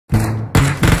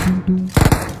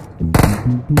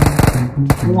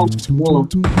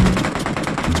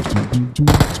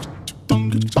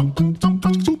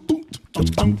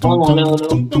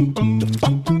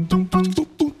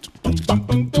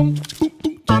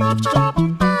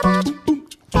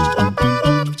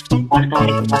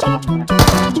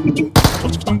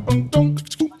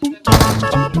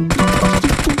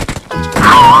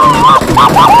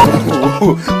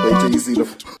Wait till you see the.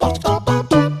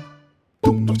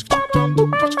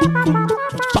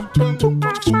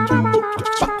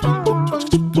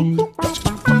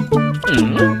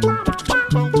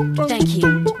 Thank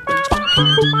you.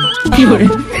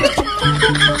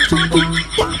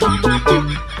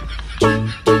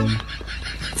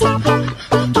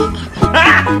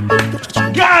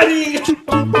 Got it!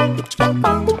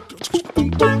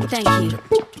 Thank you.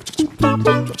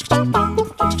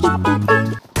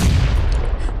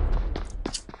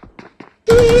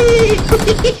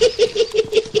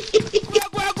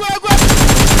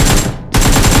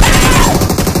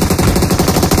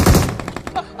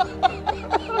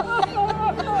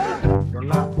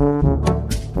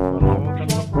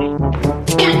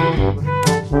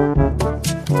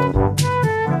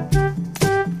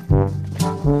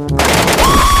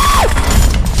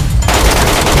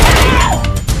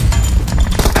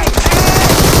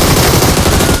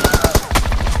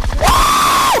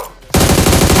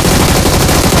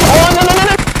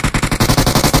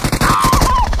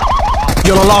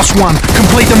 You're the last one.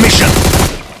 Complete the mission.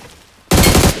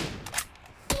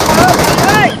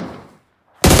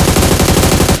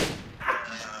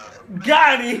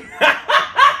 Got it!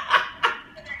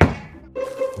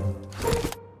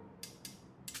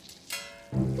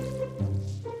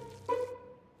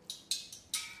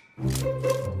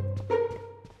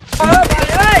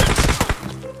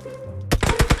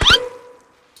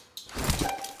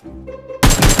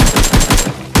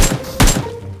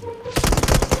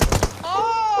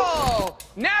 Oh!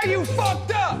 Now you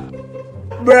fucked up!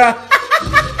 Bruh.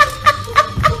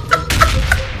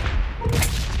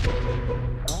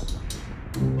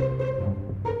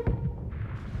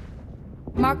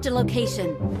 Marked a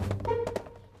location.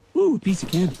 Ooh, piece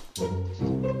of candy.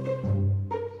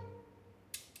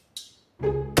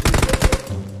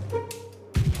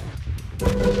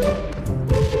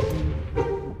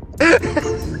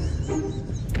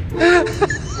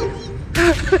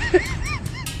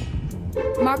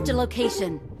 Marked a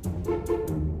location.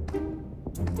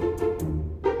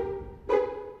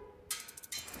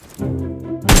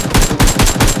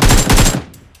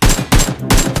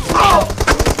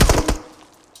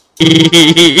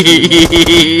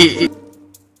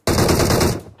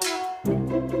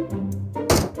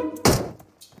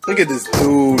 Look at this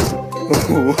dude.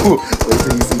 Wait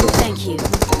till you see the. Thank you.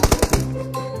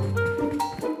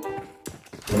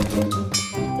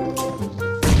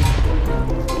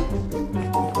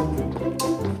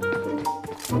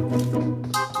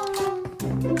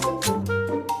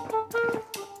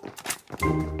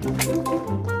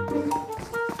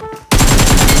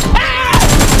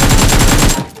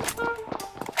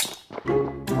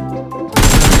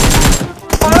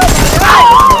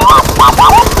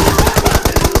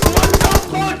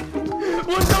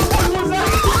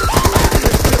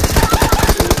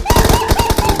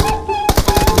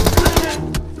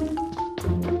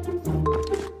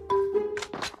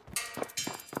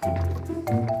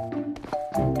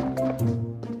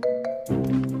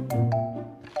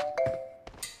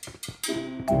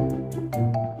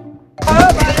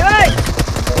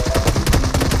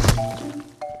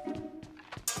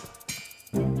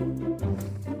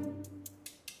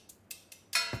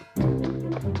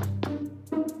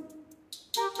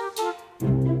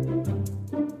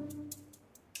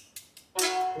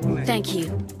 Thank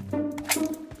you.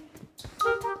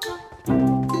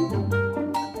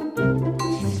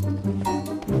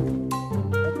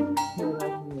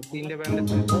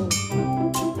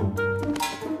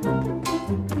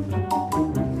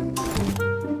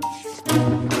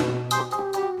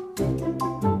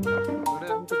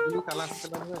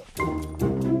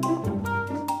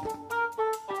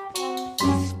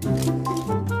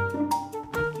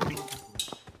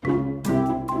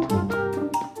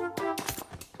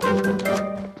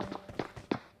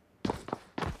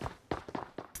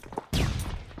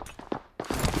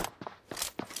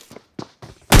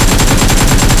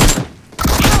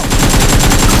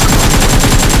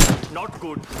 Not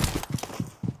good.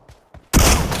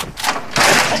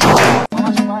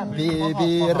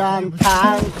 Bibiran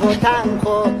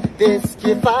tanko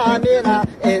Whisky famina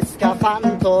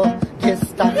escafanto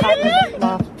Gesta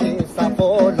canima Gesa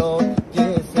polo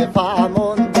Gese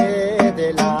famonde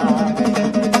de la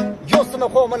Yo sono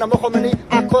من مخمنی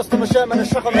اکوست مشه من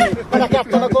شخمنی من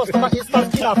اکت من گوست من ایستار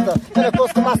کی نفته من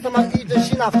گوست ماست من ایده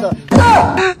شی نفته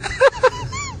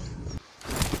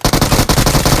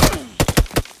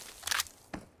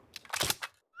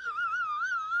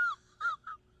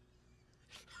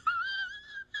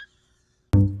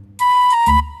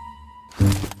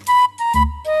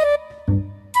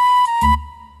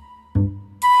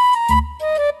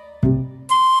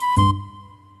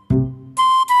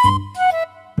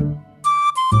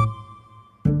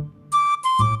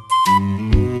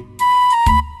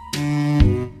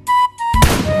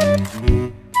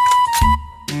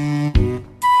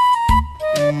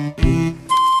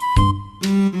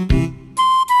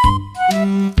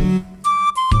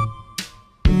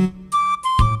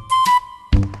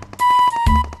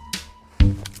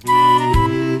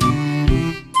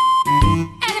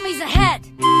Enemies ahead!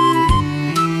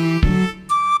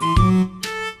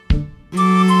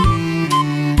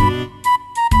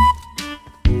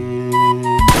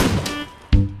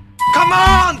 Come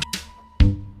on!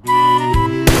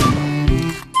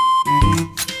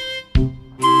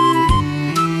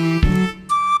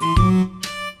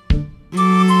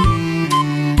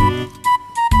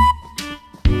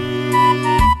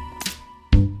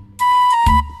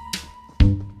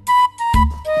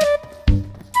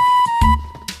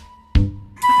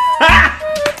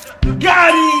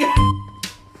 Got him!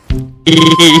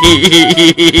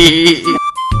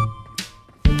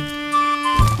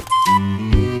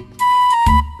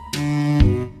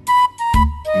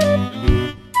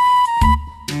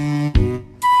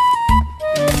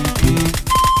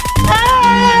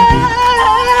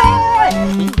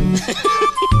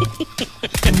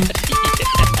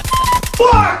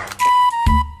 Fuck!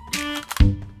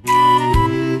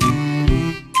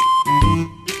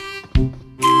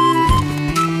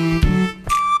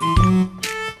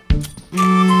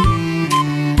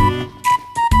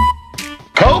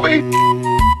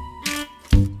 Kobe!